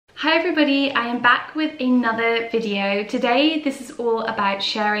Hi everybody, I am back with another video. Today this is all about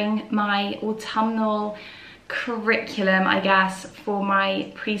sharing my autumnal curriculum, I guess, for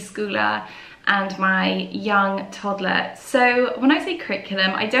my preschooler and my young toddler. So when I say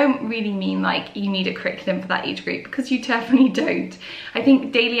curriculum, I don't really mean like you need a curriculum for that age group, because you definitely don't. I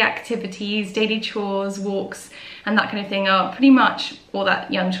think daily activities, daily chores, walks and that kind of thing are pretty much all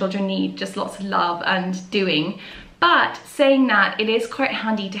that young children need, just lots of love and doing. But saying that, it is quite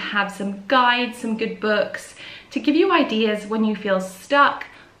handy to have some guides, some good books to give you ideas when you feel stuck,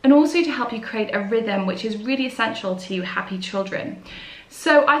 and also to help you create a rhythm, which is really essential to happy children.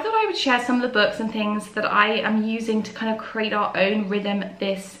 So I thought I would share some of the books and things that I am using to kind of create our own rhythm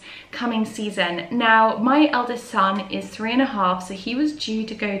this coming season. Now, my eldest son is 3.5, so he was due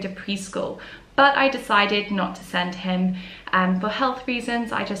to go to preschool, but I decided not to send him for health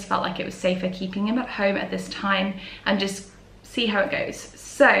reasons. I just felt like it was safer keeping him at home at this time and just see how it goes.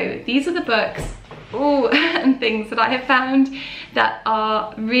 So these are the books and things that I have found that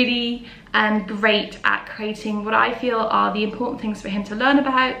are really great at creating what I feel are the important things for him to learn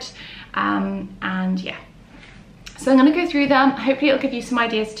about, and yeah. So I'm going to go through them. Hopefully it'll give you some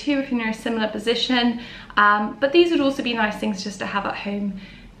ideas too if you're in a similar position, but these would also be nice things just to have at home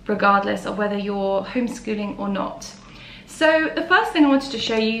regardless of whether you're homeschooling or not. So the first thing I wanted to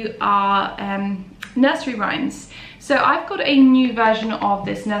show you are nursery rhymes. So I've got a new version of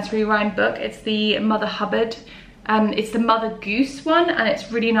this nursery rhyme book. It's the Mother Hubbard, it's the Mother Goose one, and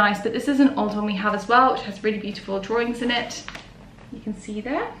it's really nice, but this is an old one we have as well, which has really beautiful drawings in it. You can see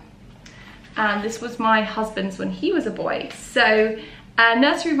there. And this was my husband's when he was a boy. So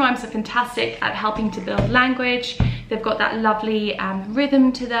nursery rhymes are fantastic at helping to build language. They've got that lovely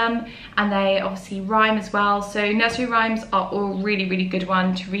rhythm to them, and they obviously rhyme as well. So nursery rhymes are all really good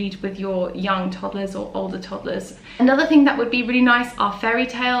one to read with your young toddlers or older toddlers. Another thing that would be really nice are fairy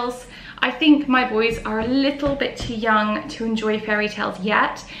tales. I think my boys are a little bit too young to enjoy fairy tales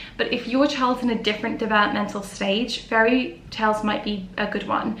yet, but if your child's in a different developmental stage, fairy tales might be a good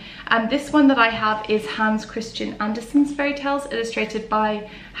one. This one that I have is Hans Christian Andersen's fairy tales, illustrated by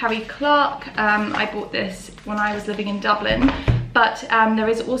Harry Clarke. I bought this when I was living in Dublin. But there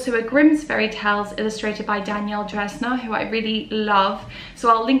is also a Grimm's Fairy Tales illustrated by Daniela Drescher, who I really love. So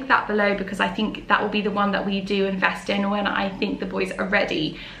I'll link that below, because I think that will be the one that we do invest in when I think the boys are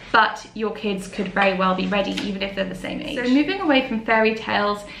ready. But your kids could very well be ready even if they're the same age. So moving away from fairy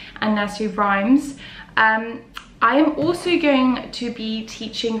tales and nursery rhymes, I am also going to be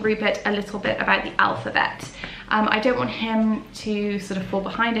teaching Rupert a little bit about the alphabet. I don't want him to sort of fall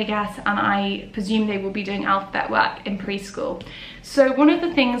behind, I guess, and I presume they will be doing alphabet work in preschool. So one of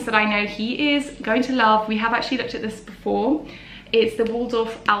the things that I know he is going to love, we have actually looked at this before, it's the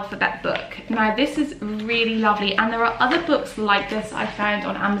Waldorf alphabet book. Now this is really lovely, and there are other books like this I found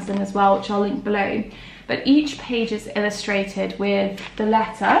on Amazon as well, which I'll link below. But each page is illustrated with the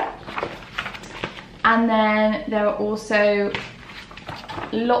letter, and then there are also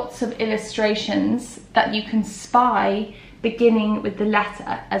lots of illustrations that you can spy beginning with the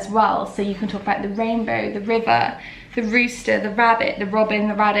letter as well. So you can talk about the rainbow, the river, the rooster, the rabbit, the robin,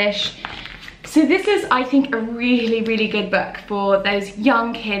 the radish. So this is, I think, a really good book for those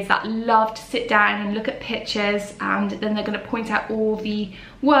young kids that love to sit down and look at pictures, and then they're going to point out all the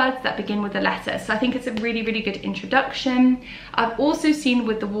words that begin with the letter. So I think it's a really good introduction. I've also seen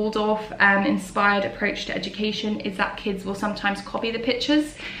with the Waldorf inspired approach to education is that kids will sometimes copy the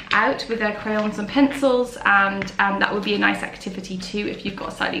pictures out with their crayons and pencils, and that would be a nice activity too if you've got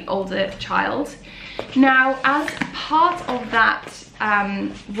a slightly older child. Now, as part of that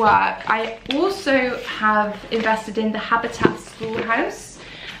work, I also have invested in the Habitat Schoolhouse.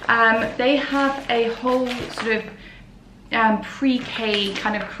 They have a whole sort of pre-K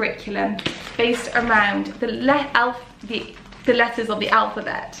kind of curriculum based around the letters of the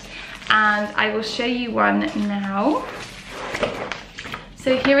alphabet, and I will show you one now.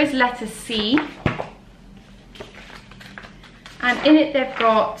 So here is letter C, and in it they've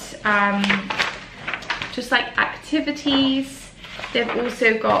got just like activities. They've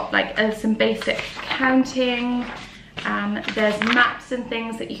also got like some basic counting. There's maps and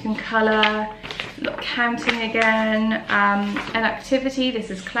things that you can colour. Look, counting again. An activity, this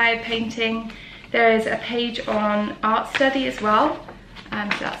is cloud painting. There is a page on art study as well.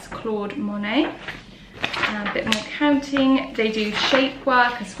 So that's Claude Monet. A bit more counting. They do shape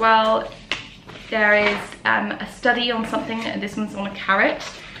work as well. There is a study on something, and this one's on a carrot.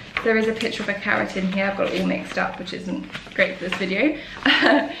 There is a picture of a carrot in here. I've got it all mixed up, which isn't great for this video.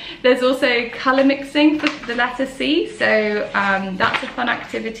 There's also colour mixing for the letter C, so that's a fun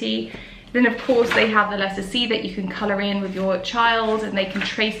activity. Then of course they have the letter C that you can colour in with your child, and they can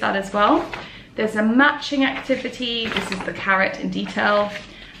trace that as well. There's a matching activity. This is the carrot in detail.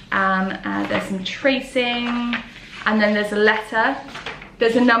 There's some tracing, and then there's a letter.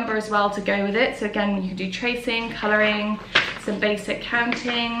 There's a number as well to go with it. So again, you can do tracing, colouring, some basic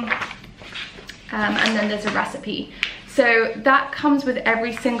counting, and then there's a recipe. So that comes with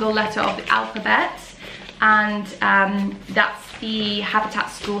every single letter of the alphabet, and that's the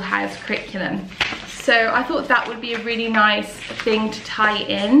Habitat Schoolhouse curriculum. So I thought that would be a really nice thing to tie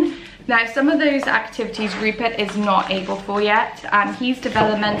in. Now, some of those activities Rupert is not able for yet, and he's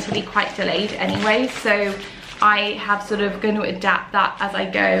developmentally quite delayed anyway, so I have sort of going to adapt that as I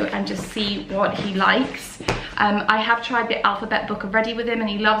go and just see what he likes. I have tried the alphabet book already with him and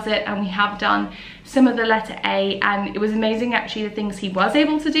he loves it, and we have done some of the letter A, and it was amazing actually the things he was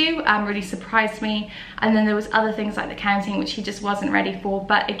able to do, really surprised me. And then there was other things like the counting which he just wasn't ready for,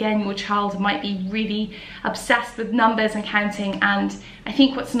 but again, your child might be really obsessed with numbers and counting, and I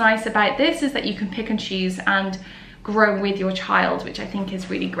think what's nice about this is that you can pick and choose and grow with your child, which I think is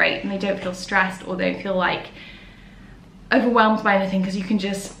really great, and they don't feel stressed or don't feel like overwhelmed by anything, because you can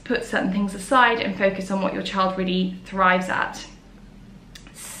just put certain things aside and focus on what your child really thrives at.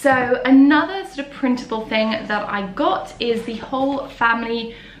 So another sort of printable thing that I got is the Whole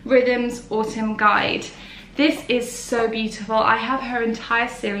Family Rhythms Autumn Guide. This is so beautiful. I have her entire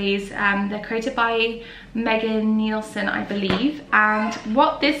series. They're created by Megan Nielsen, I believe, and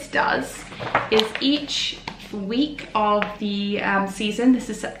what this does is each week of the season, this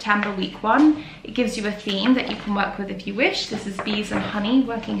is September week 1, it gives you a theme that you can work with if you wish. This is bees and honey,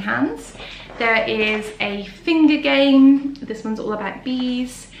 working hands. There is a finger game. This one's all about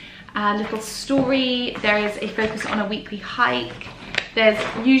bees. A little story. There is a focus on a weekly hike. There's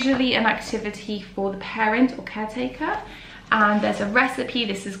usually an activity for the parent or caretaker, and there's a recipe.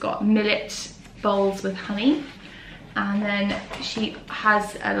 This has got millet bowls with honey, and then she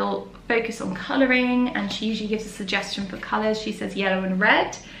has a little focus on colouring, and she usually gives a suggestion for colours. She says yellow and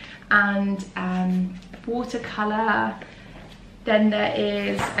red, and watercolour. Then there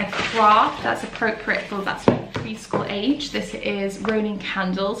is a craft that's appropriate for that sort of preschool age. This is rolling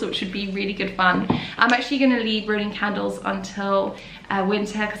candles, which would be really good fun. I'm actually going to leave rolling candles until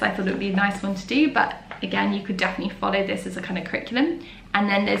winter, because I thought it would be a nice one to do, but again, you could definitely follow this as a kind of curriculum. And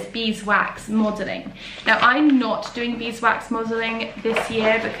then there's beeswax modelling. Now, I'm not doing beeswax modelling this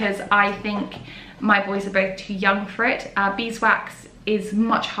year because I think my boys are both too young for it. Beeswax is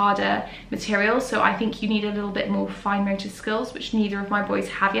much harder material, so I think you need a little bit more fine motor skills, which neither of my boys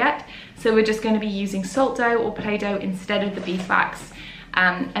have yet. So we're just going to be using salt dough or Play-Doh instead of the beeswax.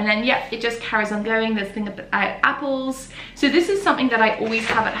 And then yeah, it just carries on going. There's thing about apples. So this is something that I always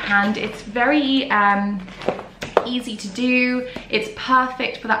have at hand. It's very easy to do. It's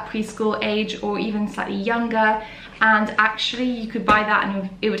perfect for that preschool age or even slightly younger, and actually you could buy that and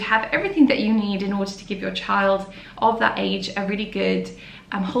it would have everything that you need in order to give your child of that age a really good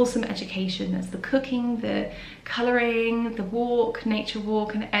wholesome education. There's the cooking, the colouring, the walk, nature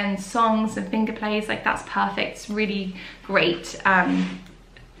walk, and songs and finger plays. Like, that's perfect. It's really great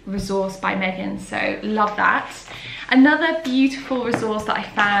resource by Megan, so love that. Another beautiful resource that I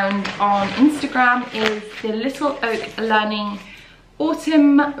found on Instagram is the Little Oak Learning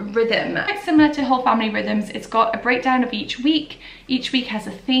Autumn Rhythm. Similar to Whole Family Rhythms, it's got a breakdown of each week. Each week has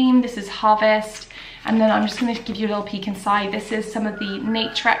a theme. This is harvest, and then I'm just going to give you a little peek inside. This is some of the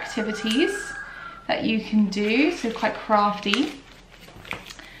nature activities that you can do, so quite crafty,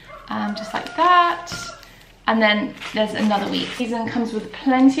 just like that. And then there's another week. Season comes with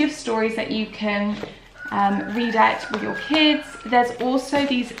plenty of stories that you can read out with your kids. There's also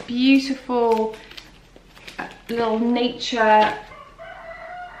these beautiful little nature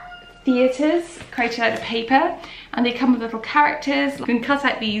theatres created out of paper, and they come with little characters. You can cut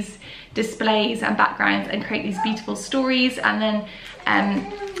out these displays and backgrounds and create these beautiful stories, and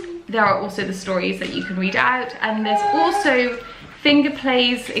then there are also the stories that you can read out, and there's also finger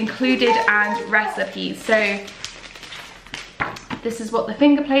plays included and recipes. So this is what the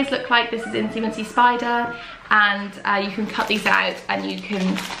finger plays look like. This is Incy Wincy Spider, and you can cut these out, and you can,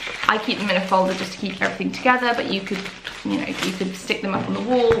 I keep them in a folder just to keep everything together, but you could, you know, you could stick them up on the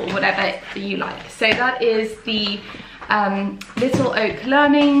wall or whatever you like. So that is the Little Oak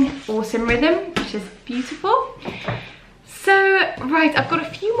Learning Autumn Rhythm, which is beautiful. So, right, I've got a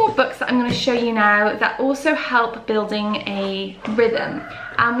few more books that I'm going to show you now that also help building a rhythm.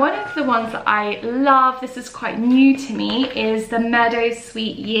 And one of the ones that I love, this is quite new to me, is The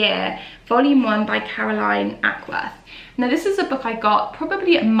Meadowsweet Year, Volume 1 by Caroline Acworth. Now, this is a book I got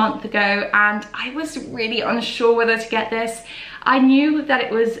probably a month ago, and I was really unsure whether to get this. I knew that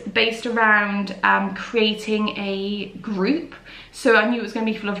it was based around creating a group. So I knew it was going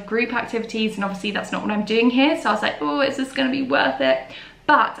to be full of group activities, and obviously that's not what I'm doing here. So I was like, oh, is this going to be worth it?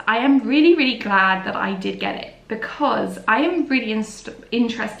 But I am really, really glad that I did get it, because I am really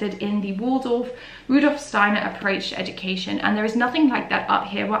interested in the Waldorf, Rudolf Steiner approach to education. And there is nothing like that up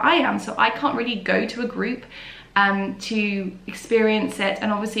here where I am. So I can't really go to a group to experience it.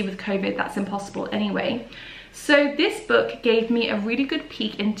 And obviously with COVID, that's impossible anyway. So this book gave me a really good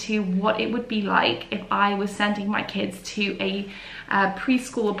peek into what it would be like if I was sending my kids to a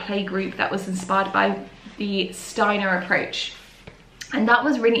preschool play group that was inspired by the Steiner approach. And that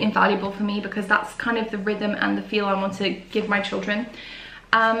was really invaluable for me, because that's kind of the rhythm and the feel I want to give my children.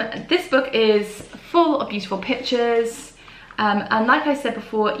 This book is full of beautiful pictures. And like I said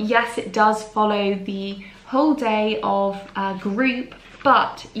before, yes, it does follow the whole day of a group,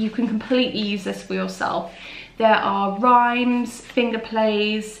 but you can completely use this for yourself. There are rhymes, finger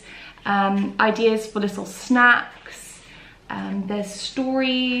plays, ideas for little snacks, there's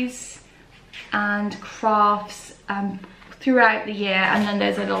stories and crafts throughout the year, and then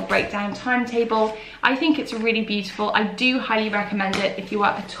there's a little breakdown timetable. I think it's really beautiful. I do highly recommend it if you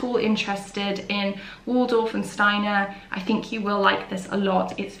are at all interested in Waldorf and Steiner. I think you will like this a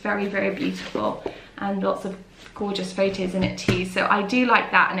lot. It's very, very beautiful, and lots of gorgeous photos in it too. So I do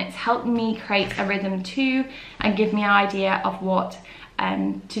like that, and it's helped me create a rhythm too, and give me an idea of what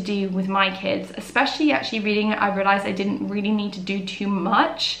to do with my kids. Especially actually reading it, I realized I didn't really need to do too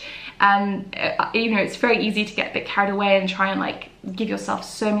much. You know, it's very easy to get a bit carried away and try and like give yourself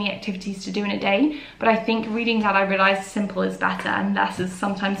so many activities to do in a day. But I think reading that, I realized simple is better and less is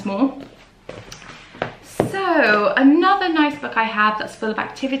sometimes more. So another nice book I have that's full of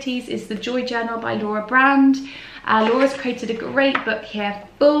activities is The Joy Journal by Laura Brand. Laura's created a great book here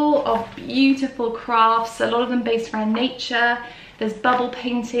full of beautiful crafts, a lot of them based around nature. There's bubble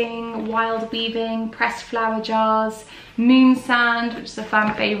painting, wild weaving, pressed flower jars, moon sand, which is a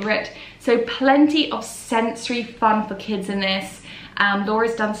fan favorite. So plenty of sensory fun for kids in this.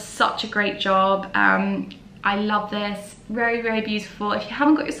 Laura's done such a great job. I love this. Very, very beautiful. If you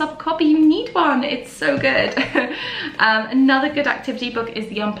haven't got yourself a copy, you need one. It's so good. Another good activity book is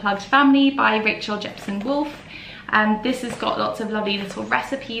The Unplugged Family by Rachel Jepson Wolf. This has got lots of lovely little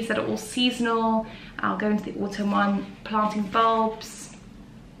recipes that are all seasonal. I'll go into the autumn one: planting bulbs,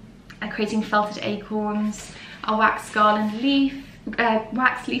 creating felted acorns, a wax leaf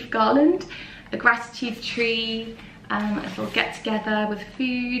garland, a gratitude tree, a little get together with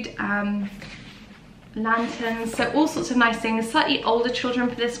food, lanterns. So all sorts of nice things. Slightly older children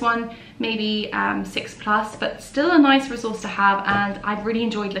for this one, maybe 6+, but still a nice resource to have. And I've really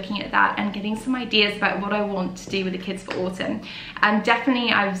enjoyed looking at that and getting some ideas about what I want to do with the kids for autumn. And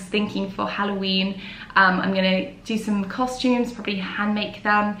definitely I was thinking for Halloween, I'm gonna do some costumes, probably hand make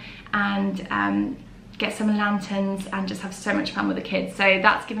them, and get some lanterns and just have so much fun with the kids. So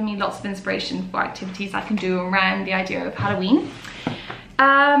that's given me lots of inspiration for activities I can do around the idea of Halloween.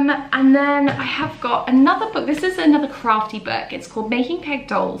 And then I have got another book. This is another crafty book. It's called Making Peg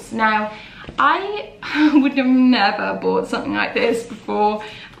Dolls. Now, I would have never bought something like this before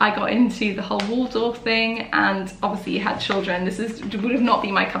I got into the whole Waldorf thing, and obviously had children. This would have not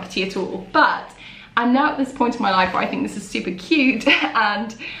been my cup of tea at all. But I'm now at this point in my life where I think this is super cute,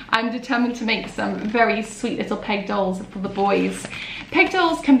 and I'm determined to make some very sweet little peg dolls for the boys. Peg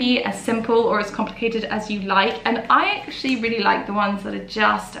dolls can be as simple or as complicated as you like, and I actually really like the ones that are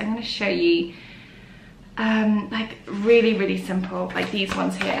just, I'm going to show you, like really, really simple, like these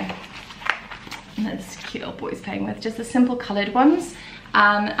ones here. And this cute little boy's playing with, just the simple coloured ones.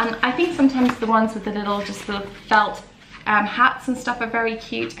 And I think sometimes the ones with the little, just little felt hats and stuff are very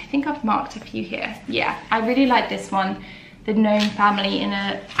cute. I think I've marked a few here. Yeah, I really like this one, the Gnome Family, in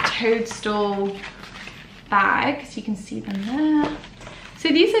a toadstool bag, so you can see them there. So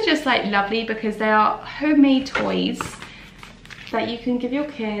these are just like lovely because they are homemade toys that you can give your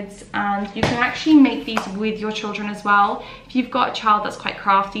kids, and you can actually make these with your children as well. If you've got a child that's quite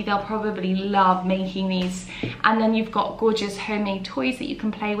crafty, they'll probably love making these. And then you've got gorgeous homemade toys that you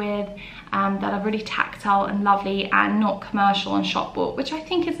can play with, that are really tactile and lovely and not commercial and shop bought, which I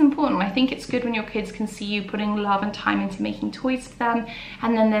think is important. I think it's good when your kids can see you putting love and time into making toys for them,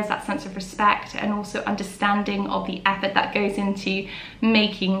 and then there's that sense of respect and also understanding of the effort that goes into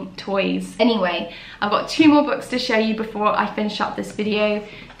making toys. Anyway, I've got 2 more books to show you before I finish up this video.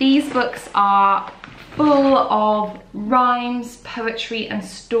 These books are full of rhymes, poetry and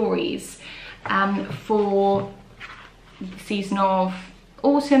stories for the season of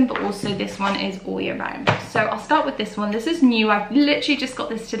autumn, but also this one is all year round. So I'll start with this one. This is new. I've literally just got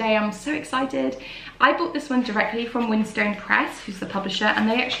this today. I'm so excited. I bought this one directly from Wynstone Press, who's the publisher, and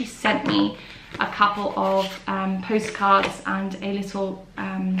they actually sent me a couple of postcards and a little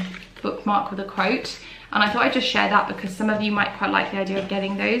bookmark with a quote. And I thought I'd just share that because some of you might quite like the idea of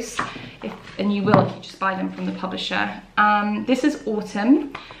getting those, and you will if you just buy them from the publisher. This is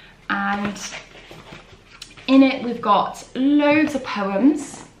autumn, and in it we've got loads of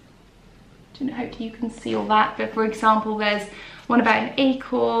poems. I hope you can see all that, but for example there's one about an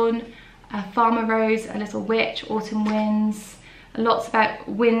acorn, a farmer rose, a little witch, autumn winds, lots about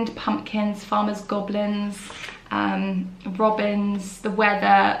wind pumpkins, farmers goblins, robins, the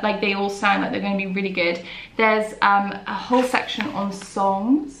weather. Like, they all sound like they're going to be really good. There's a whole section on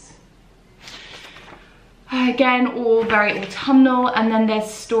songs, again all very autumnal, and then there's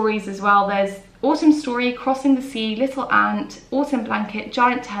stories as well. There's autumn story, crossing the sea, little ant, autumn blanket,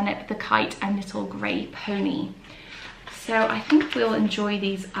 giant turnip, the kite, and little grey pony. So I think we'll enjoy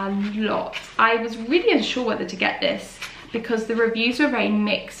these a lot. I was really unsure whether to get this because the reviews were very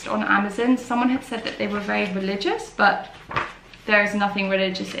mixed on Amazon. Someone had said that they were very religious, but there is nothing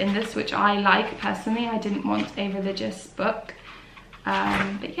religious in this, which I like personally. I didn't want a religious book.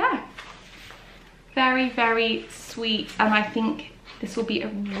 But yeah, very, very sweet, and I think this will be a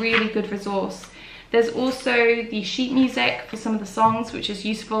really good resource. There's also the sheet music for some of the songs, which is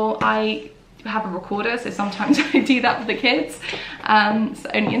useful. I have a recorder, so sometimes I do that with the kids. It's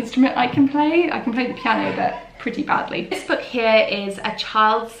the only instrument I can play. I can play the piano, but pretty badly. This book here is A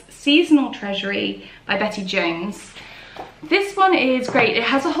Child's Seasonal Treasury by Betty Jones. This one is great. It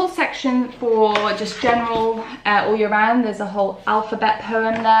has a whole section for just general all year round. There's a whole alphabet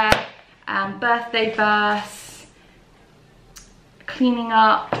poem there, birthday verse, cleaning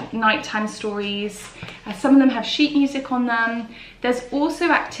up, nighttime stories. Some of them have sheet music on them. There's also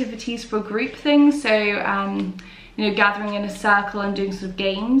activities for group things, so you know, gathering in a circle and doing sort of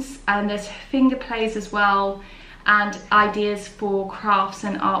games. And there's finger plays as well, and ideas for crafts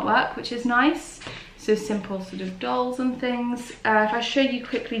and artwork, which is nice. So simple sort of dolls and things. If I show you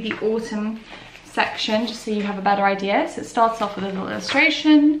quickly the autumn section, just so you have a better idea. So it starts off with a little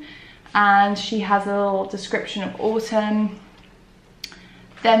illustration, and she has a little description of autumn.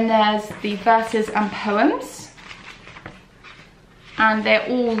 Then there's the verses and poems, and they're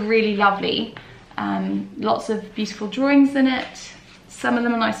all really lovely. Lots of beautiful drawings in it. Some of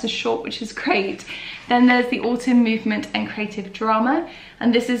them are nice and short, which is great. Then there's the autumn movement and creative drama,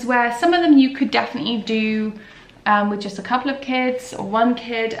 and this is where some of them you could definitely do with just a couple of kids or one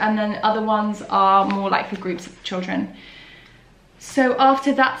kid, and then other ones are more like for groups of children. So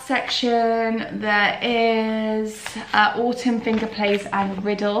after that section, there is autumn finger plays and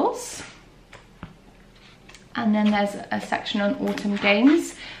riddles. And then there's a section on autumn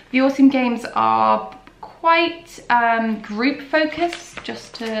games. The autumn games are quite group focused,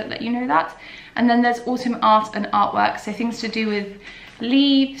 just to let you know that. And then there's autumn art and artwork, so things to do with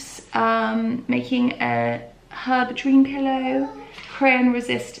leaves, making a herb dream pillow, crayon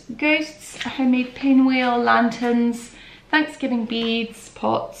resist ghosts, a homemade pinwheel, lanterns, Thanksgiving beads,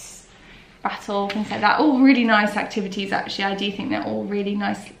 pots, rattle, things like that. All really nice activities, actually. I do think they're all really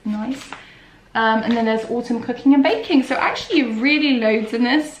nice. And then there's autumn cooking and baking. So actually really loads in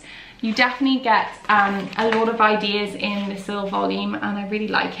this. You definitely get a lot of ideas in this little volume, and I really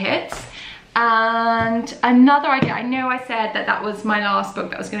like it. And another idea, I know I said that that was my last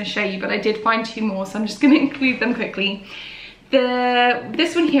book that I was going to show you, but I did find two more, so I'm just going to include them quickly.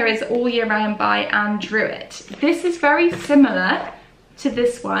 This one here is All Year Round by Ann Druitt. This is very similar to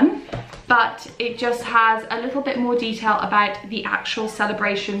this one, but it just has a little bit more detail about the actual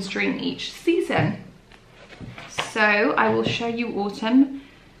celebrations during each season. So I will show you autumn.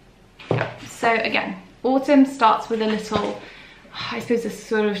 So again, autumn starts with a little, I suppose, a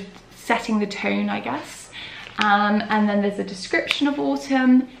sort of setting the tone, I guess. And then there's a description of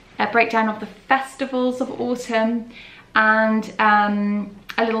autumn, a breakdown of the festivals of autumn, and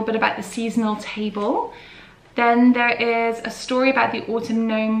a little bit about the seasonal table. Then there is a story about the autumn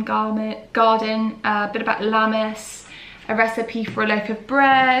gnome garden, a bit about Lammas, a recipe for a loaf of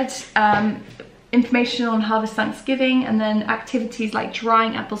bread, information on harvest Thanksgiving, and then activities like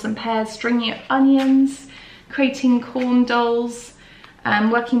drying apples and pears, stringing up onions, creating corn dolls,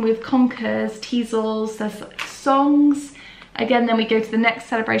 working with conkers, teasels. There's songs. Again, then we go to the next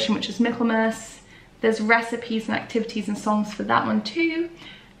celebration, which is Michaelmas. There's recipes and activities and songs for that one too.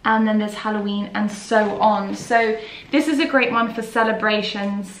 And then there's Halloween and so on. So this is a great one for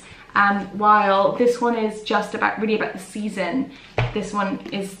celebrations, while this one is just really about the season. This one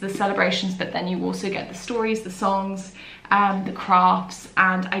is the celebrations, but then you also get the stories, the songs, the crafts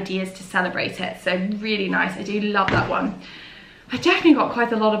and ideas to celebrate it. So really nice. I do love that one. I definitely got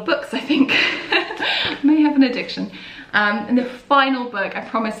quite a lot of books, I think. I may have an addiction. And the final book, I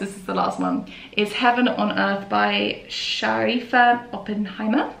promise this is the last one, is Heaven on Earth by Sharifa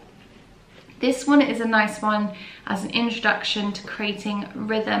Oppenheimer. This one is a nice one as an introduction to creating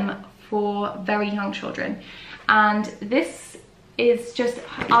rhythm for very young children. And this is just,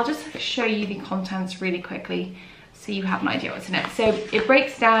 I'll just show you the contents really quickly so you have an idea what's in it. So it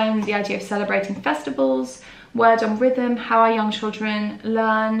breaks down the idea of celebrating festivals, word on rhythm, how our young children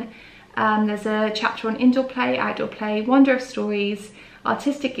learn. There's a chapter on indoor play, outdoor play, wonder of stories,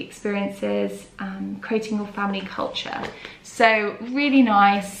 artistic experiences, creating your family culture. So really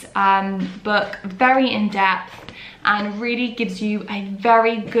nice book, very in-depth, and really gives you a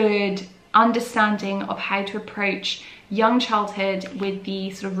very good understanding of how to approach young childhood with the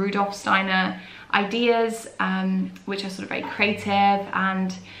sort of Rudolf Steiner ideas, which are sort of very creative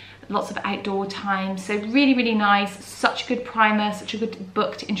and lots of outdoor time. So really, really nice. Such a good primer, such a good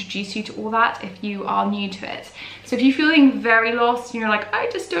book to introduce you to all that if you are new to it. So if you're feeling very lost and you're like, I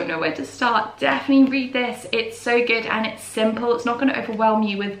just don't know where to start, definitely read this. It's so good and it's simple. It's not going to overwhelm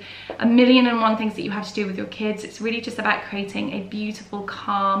you with 1,000,001 things that you have to do with your kids. It's really just about creating a beautiful,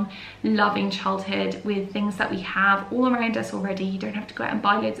 calm, loving childhood with things that we have all around us already. You don't have to go out and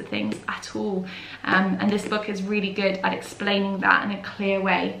buy loads of things at all. And this book is really good at explaining that in a clear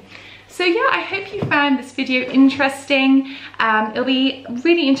way. So yeah, I hope you found this video interesting. It'll be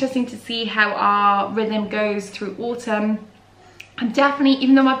really interesting to see how our rhythm goes through autumn. I'm definitely,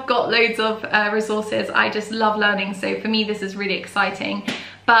 even though I've got loads of resources, I just love learning. So for me, this is really exciting.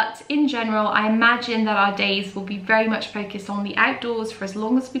 But in general, I imagine that our days will be very much focused on the outdoors for as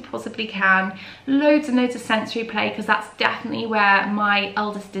long as we possibly can. Loads and loads of sensory play, because that's definitely where my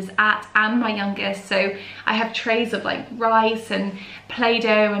eldest is at and my youngest. So I have trays of like rice and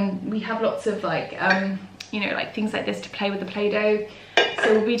Play-Doh, and we have lots of like, you know, like things like this to play with the Play-Doh.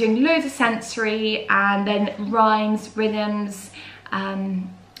 So we'll be doing loads of sensory and then rhymes, rhythms, and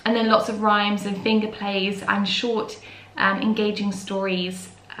then lots of rhymes and finger plays and short engaging stories,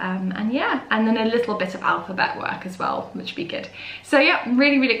 and yeah, and then a little bit of alphabet work as well, which would be good. So yeah, I'm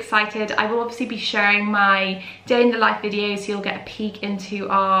really, really excited. I will obviously be sharing my day in the life videos, so you'll get a peek into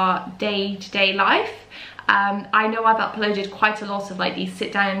our day-to-day life. I know I've uploaded quite a lot of like these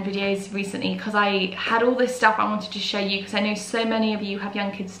sit down videos recently because I had all this stuff I wanted to show you, because I know so many of you have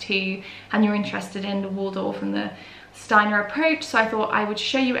young kids too and you're interested in the Waldorf and the Steiner approach, so I thought I would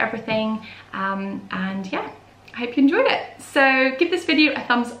show you everything, and yeah, I hope you enjoyed it. So give this video a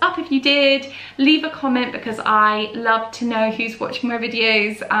thumbs up if you did, leave a comment because I love to know who's watching my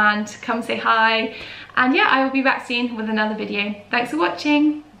videos, and come say hi. And yeah, I will be back soon with another video. Thanks for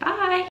watching, bye.